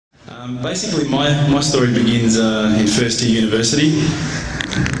Basically, my story begins in first year university.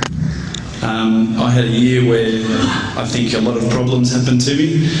 I had a year where I think a lot of problems happened to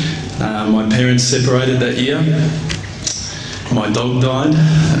me. My parents separated that year. My dog died.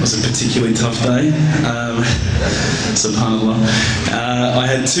 That was a particularly tough day. Subhanallah. I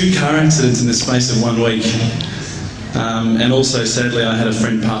had 2 car accidents in the space of 1 week. And also, sadly, I had a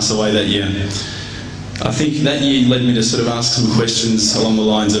friend pass away that year. I think that year led me to sort of ask some questions along the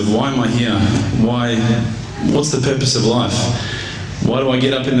lines of, why am I here? What's the purpose of life? Why do I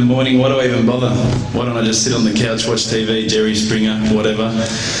get up in the morning? Why do I even bother? Why don't I just sit on the couch, watch TV, Jerry Springer, whatever?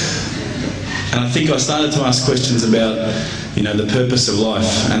 And I think I started to ask questions about, the purpose of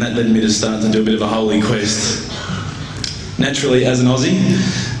life, and that led me to start to do a bit of a holy quest. Naturally, as an Aussie,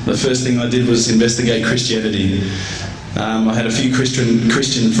 the first thing I did was investigate Christianity. I had a few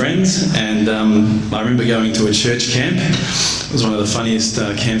Christian friends, and I remember going to a church camp. It was one of the funniest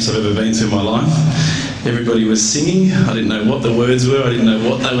camps I've ever been to in my life. Everybody was singing. I didn't know what the words were. I didn't know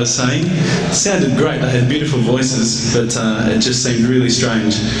what they were saying. It sounded great. They had beautiful voices, but it just seemed really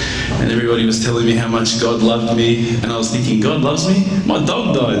strange. And everybody was telling me how much God loved me, and I was thinking, God loves me? My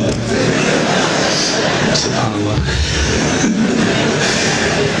dog died. SubhanAllah.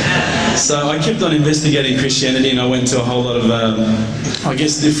 So I kept on investigating Christianity, and I went to a whole lot of,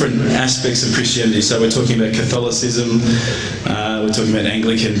 different aspects of Christianity. So we're talking about Catholicism, we're talking about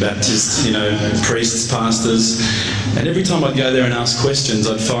Anglican, Baptist, priests, pastors. And every time I'd go there and ask questions,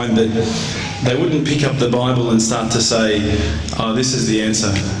 I'd find that they wouldn't pick up the Bible and start to say, oh, this is the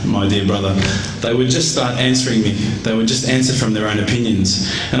answer, my dear brother. They would just start answering me. They would just answer from their own opinions.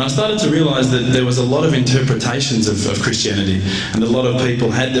 And I started to realise that there was a lot of interpretations of Christianity, and a lot of people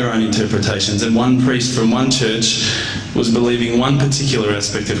had their own interpretations, and one priest from one church was believing one particular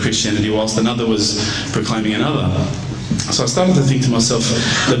aspect of Christianity whilst another was proclaiming another. So I started to think to myself,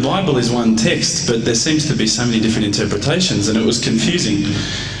 the Bible is one text, but there seems to be so many different interpretations, and it was confusing.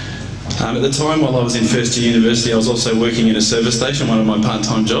 At the time, while I was in first year university, I was also working in a service station, one of my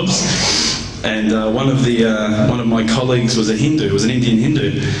part-time jobs. And one of my colleagues was a Hindu, was an Indian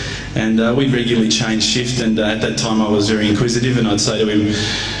Hindu. And we'd regularly change shift, and at that time I was very inquisitive, and I'd say to him,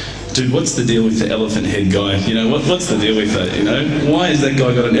 dude, what's the deal with the elephant head guy? What's the deal with that, Why has that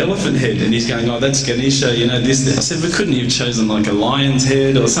guy got an elephant head? And he's going, oh, that's Ganesha, this. I said, but couldn't you have chosen like a lion's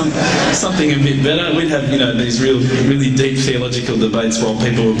head or something a bit better? We'd have, these really deep theological debates while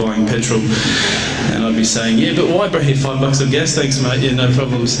people were buying petrol. And I'd be saying, yeah, but why, bro? Here, $5 of gas, thanks, mate. Yeah, no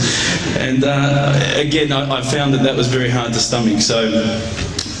problems. And again, I found that was very hard to stomach. So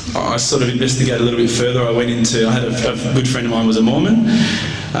I sort of investigated a little bit further. I had a good friend of mine was a Mormon.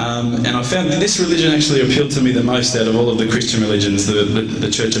 And I found that this religion actually appealed to me the most out of all of the Christian religions, the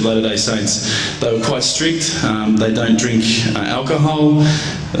Church of Latter-day Saints. They were quite strict. They don't drink alcohol.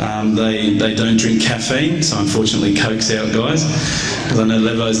 They don't drink caffeine. So unfortunately, Coke's out, guys, because I know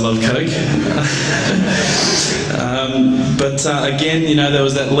Levos love Coke. But again, there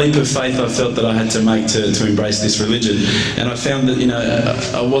was that leap of faith I felt that I had to make to embrace this religion. And I found that,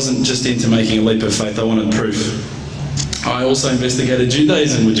 I wasn't just into making a leap of faith, I wanted proof. I also investigated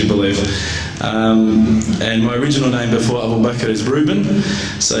Judaism, would you believe? And my original name before Abu Bakr is Reuben.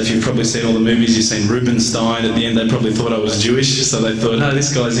 So if you've probably seen all the movies, you've seen Reubenstein. At the end, they probably thought I was Jewish, so they thought, oh,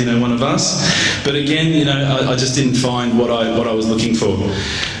 this guy's, one of us. But again, I just didn't find what I was looking for.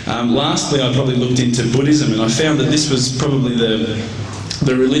 Lastly, I probably looked into Buddhism, and I found that this was probably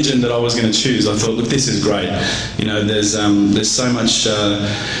the religion that I was going to choose. I thought, look, this is great. There's so much.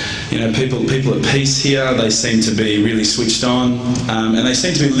 People at peace here. They seem to be really switched on, and they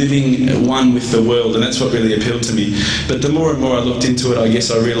seem to be living one with the world, and that's what really appealed to me. But the more and more I looked into it, I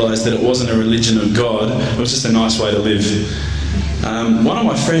guess I realised that it wasn't a religion of God. It was just a nice way to live. One of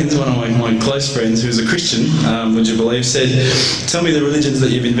my friends, one of my close friends, who's a Christian, would you believe, said, tell me the religions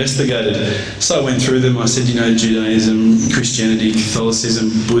that you've investigated. So I went through them. I said, Judaism, Christianity,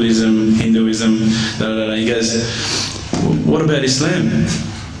 Catholicism, Buddhism, Hinduism, He goes, what about Islam?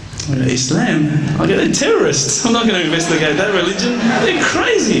 Islam? They're terrorists. I'm not going to investigate that religion. They're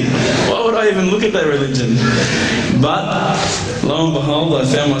crazy. Why would I even look at that religion? But lo and behold, I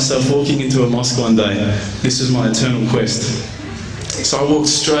found myself walking into a mosque one day. This was my eternal quest. So I walked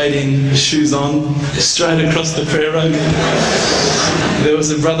straight in, shoes on, straight across the prayer rug. There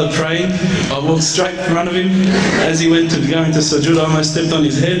was a brother praying. I walked straight in front of him. As he went to go into sujood, I almost stepped on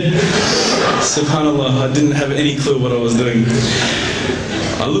his head. SubhanAllah, I didn't have any clue what I was doing.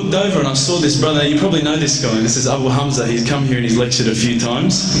 I looked over and I saw this brother. You probably know this guy. This is Abu Hamza. He's come here and he's lectured a few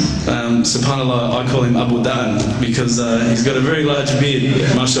times. SubhanAllah, I call him Abu Deen because he's got a very large beard,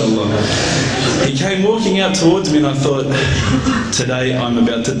 mashallah. He came walking out towards me and I thought, today I'm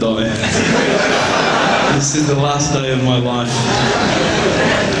about to die. This is the last day of my life.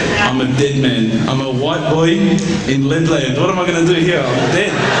 I'm a dead man. I'm a white boy in Leadland. What am I going to do here? I'm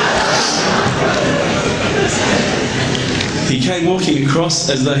dead. He came walking across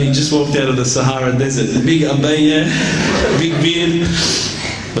as though he just walked out of the Sahara Desert. Big abaya, big beard.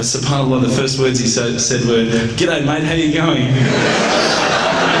 But subhanAllah, the first words he said were, "G'day mate, how you going?"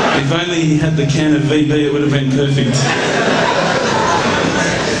 If only he had the can of VB, it would have been perfect.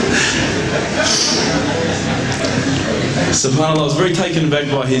 SubhanAllah, I was very taken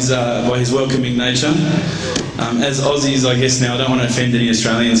aback by his welcoming nature. As Aussies, I guess now, I don't want to offend any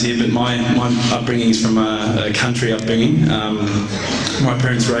Australians here, but my upbringing is from a country upbringing. My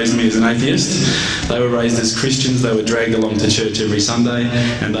parents raised me as an atheist. They were raised as Christians. They were dragged along to church every Sunday,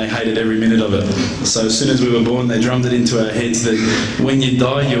 and they hated every minute of it. So as soon as we were born, they drummed it into our heads that when you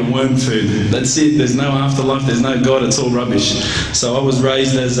die, you're worm food. That's it. There's no afterlife. There's no God. It's all rubbish. So I was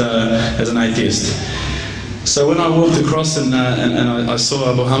raised as an atheist. So when I walked across and I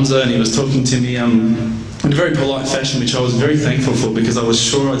saw Abu Hamza and he was talking to me in a very polite fashion, which I was very thankful for because I was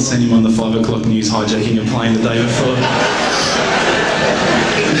sure I'd seen him on the 5 o'clock news hijacking a plane the day before.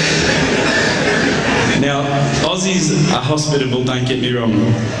 Now, Aussies are hospitable, don't get me wrong,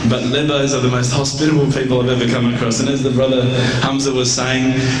 but Lebos are the most hospitable people I've ever come across. And as the brother Hamza was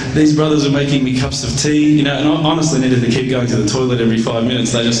saying, these brothers were making me cups of tea, you know, and I honestly needed to keep going to the toilet every 5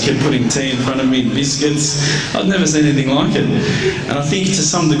 minutes. They just kept putting tea in front of me, biscuits. I'd never seen anything like it. And I think to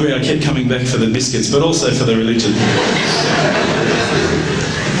some degree I kept coming back for the biscuits, but also for the religion.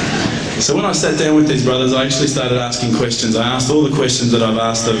 So when I sat down with these brothers, I actually started asking questions. I asked all the questions that I've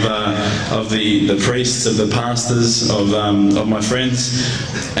asked of the priests, of the pastors, of my friends.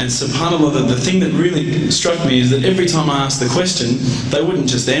 And subhanAllah, the thing that really struck me is that every time I asked the question, they wouldn't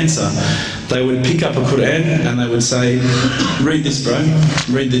just answer. They would pick up a Quran and they would say, "Read this, bro,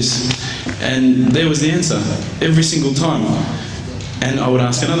 read this." And there was the answer, every single time. And I would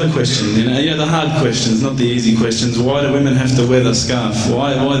ask another question, you know, the hard questions, not the easy questions. Why do women have to wear the scarf?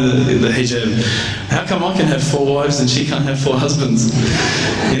 Why the hijab? How come I can have 4 wives and she can't have 4 husbands?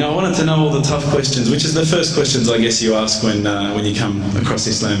 You know, I wanted to know all the tough questions, which is the first questions I guess you ask when you come across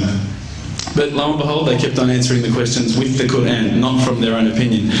Islam. But lo and behold, they kept on answering the questions with the Quran, not from their own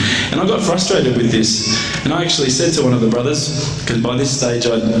opinion. And I got frustrated with this. And I actually said to one of the brothers, because by this stage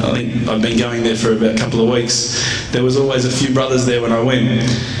I think I'd been going there for about a couple of weeks, there was always a few brothers there when I went.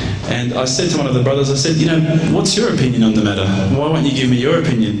 And I said to one of the brothers, I said, you know, what's your opinion on the matter? Why won't you give me your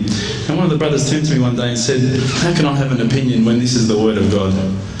opinion? And one of the brothers turned to me one day and said, how can I have an opinion when this is the word of God?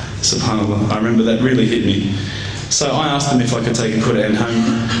 SubhanAllah, I remember that really hit me. So I asked them if I could take a Quran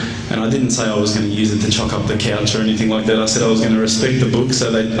home, and I didn't say I was going to use it to chalk up the couch or anything like that. I said I was going to respect the book,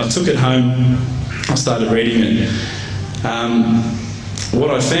 so I took it home, I started reading it.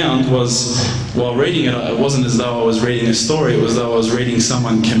 What I found was, while reading it, it wasn't as though I was reading a story, it was as though I was reading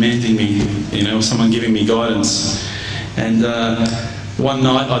someone commanding me, you know, someone giving me guidance. And one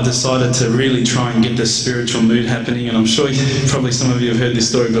night I decided to really try and get this spiritual mood happening, and I'm sure probably some of you have heard this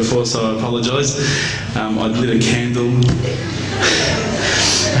story before, so I apologise. I lit a candle,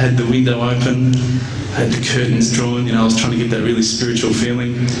 I had the window open, I had the curtains drawn, you know, I was trying to get that really spiritual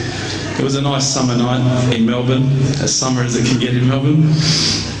feeling. It was a nice summer night in Melbourne, as summer as it can get in Melbourne,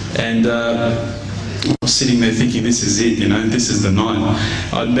 and I was sitting there thinking, this is it, you know, this is the night.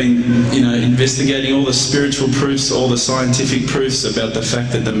 I'd been, you know, investigating all the spiritual proofs, all the scientific proofs about the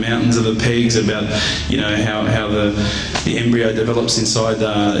fact that the mountains are the pegs, about, you know, how the embryo develops inside,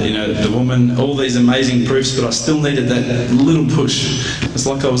 you know, the woman, all these amazing proofs, but I still needed that little push. It's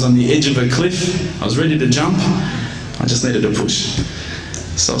like I was on the edge of a cliff, I was ready to jump, I just needed a push.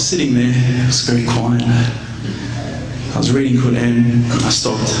 So I was sitting there, it was very quiet, I was reading Quran, I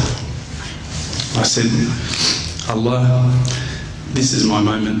stopped. I said, Allah, this is my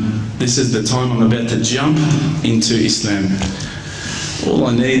moment. This is the time I'm about to jump into Islam. All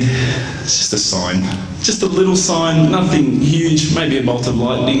I need is just a sign. Just a little sign, nothing huge, maybe a bolt of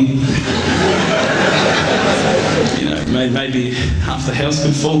lightning. You know, maybe half the house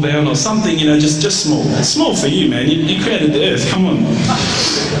could fall down or something, you know, just small. Small for you, man. You created the earth, come on.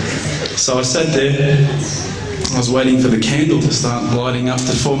 So I sat there. I was waiting for the candle to start lighting up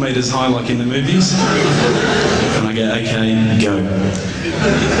to 4 meters high like in the movies. And I go, okay, go.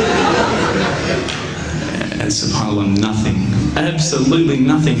 And subhanAllah, nothing, absolutely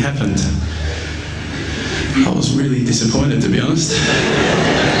nothing happened. I was really disappointed, to be honest.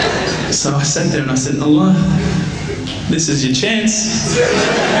 So I sat there and I said, Allah, this is your chance.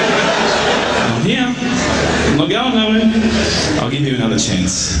 I'm here. I'm not going nowhere. I'll give you another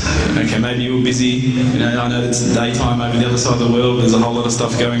chance. Okay, maybe you were busy. You know, I know it's the daytime over the other side of the world. There's a whole lot of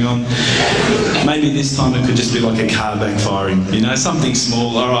stuff going on. Maybe this time it could just be like a car backfiring. You know, something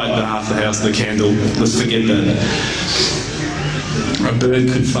small. All right, the half the house, the candle. Let's forget that. A bird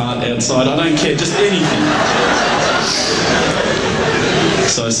could fart outside. I don't care. Just anything.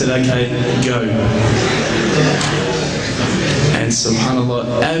 So I said, okay, go. And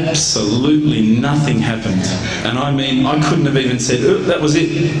subhanAllah, absolutely nothing happened. And I mean, I couldn't have even said, oh, that was it.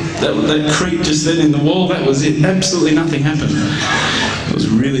 That creak just then in the wall, that was it. Absolutely nothing happened. I was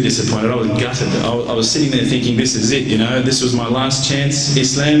really disappointed. I was gutted. I was sitting there thinking, this is it, you know, this was my last chance,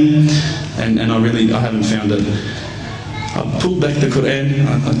 Islam, and I haven't found it. I pulled back the Quran,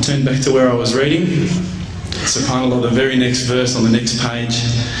 I turned back to where I was reading. SubhanAllah, the very next verse on the next page,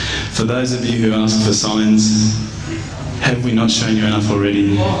 for those of you who ask for signs, have we not shown you enough already?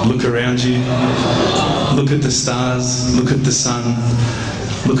 Look around you, look at the stars, look at the sun,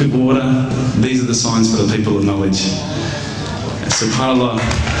 look at water. These are the signs for the people of knowledge. SubhanAllah.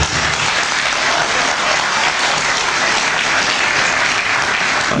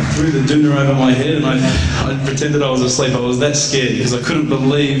 I threw the dunya over my head and I pretended I was asleep. I was that scared because I couldn't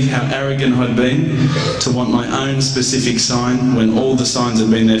believe how arrogant I'd been to want my own specific sign when all the signs had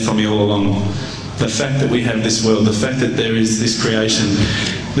been there for me all along. The fact that we have this world, the fact that there is this creation,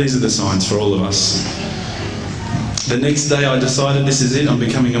 these are the signs for all of us. The next day I decided this is it, I'm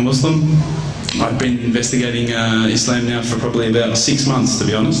becoming a Muslim. I've been investigating Islam now for probably about 6 months, to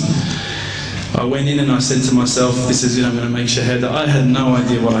be honest. I went in and I said to myself, this is it, I'm going to make shahada. I had no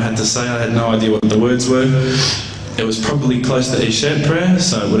idea what I had to say, I had no idea what the words were. It was probably close to Isha prayer,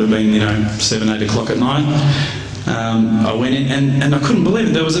 so it would have been, you know, 7, 8 o'clock at night. I went in and I couldn't believe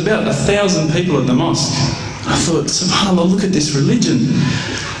it. There was about 1,000 people at the mosque. I thought, subhanAllah, look at this religion.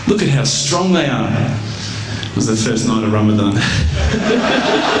 Look at how strong they are. It was the first night of Ramadan.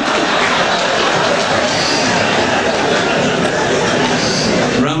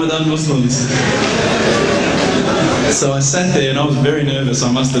 Ramadan Muslims. So I sat there and I was very nervous,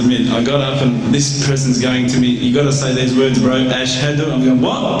 I must admit. I got up and this person's going to me, you got to say these words, bro, ashhadu. I'm going,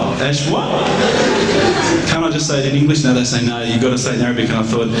 what? Ash what? Can't I just say it in English? No, they say no, you got to say it in Arabic. And I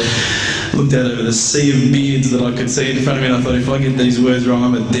thought, looked out over the sea of beards that I could see in front of me and I thought, if I get these words wrong,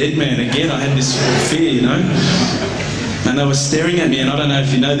 I'm a dead man again. I had this fear, you know. And they were staring at me, and I don't know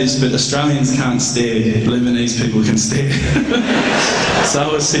if you know this, but Australians can't stare. Lebanese people can stare. So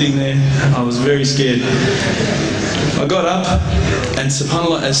I was sitting there, I was very scared. I got up, and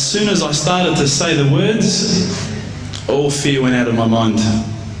subhanAllah, as soon as I started to say the words, all fear went out of my mind.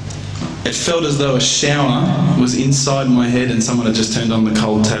 It felt as though a shower was inside my head and someone had just turned on the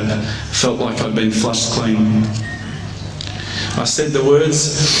cold tap. Felt like I'd been flushed clean. I said the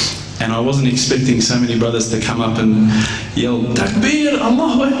words, and I wasn't expecting so many brothers to come up and yell, Takbir,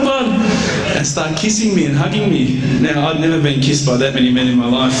 Allahu Akbar, and start kissing me and hugging me. Now, I'd never been kissed by that many men in my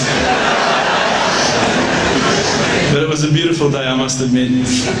life. But it was a beautiful day, I must admit.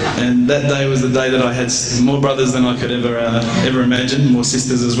 And that day was the day that I had more brothers than I could ever imagine, more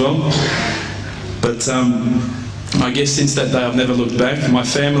sisters as well. But I guess since that day I've never looked back. My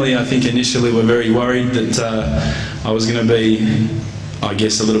family, I think, initially were very worried that I was going to be, I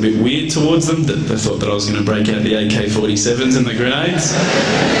guess, a little bit weird towards them. That they thought that I was going to break out the AK-47s and the grenades.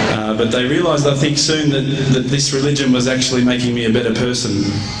 But they realised, I think, soon that this religion was actually making me a better person.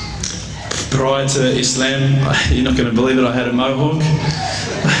 Prior to Islam, you're not going to believe it, I had a mohawk.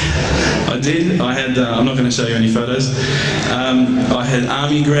 I did. I had, I'm not going to show you any photos. I had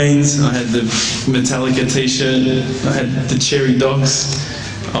army greens, I had the Metallica t-shirt, I had the cherry docs.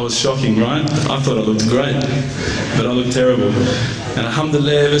 I was shocking, right? I thought I looked great, but I looked terrible. And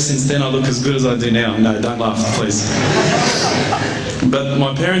alhamdulillah, ever since then I look as good as I do now. No, don't laugh, please. But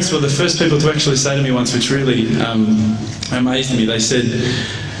my parents were the first people to actually say to me once, which really amazed me. They said,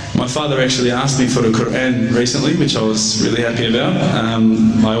 my father actually asked me for the Quran recently, which I was really happy about.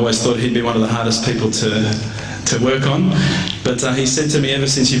 I always thought he'd be one of the hardest people to work on. But he said to me, ever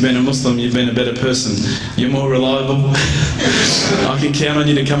since you've been a Muslim, you've been a better person. You're more reliable. I can count on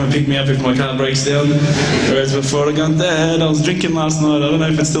you to come and pick me up if my car breaks down. Whereas before I go, Dad, I was drinking last night. I don't know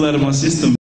if it's still out of my system.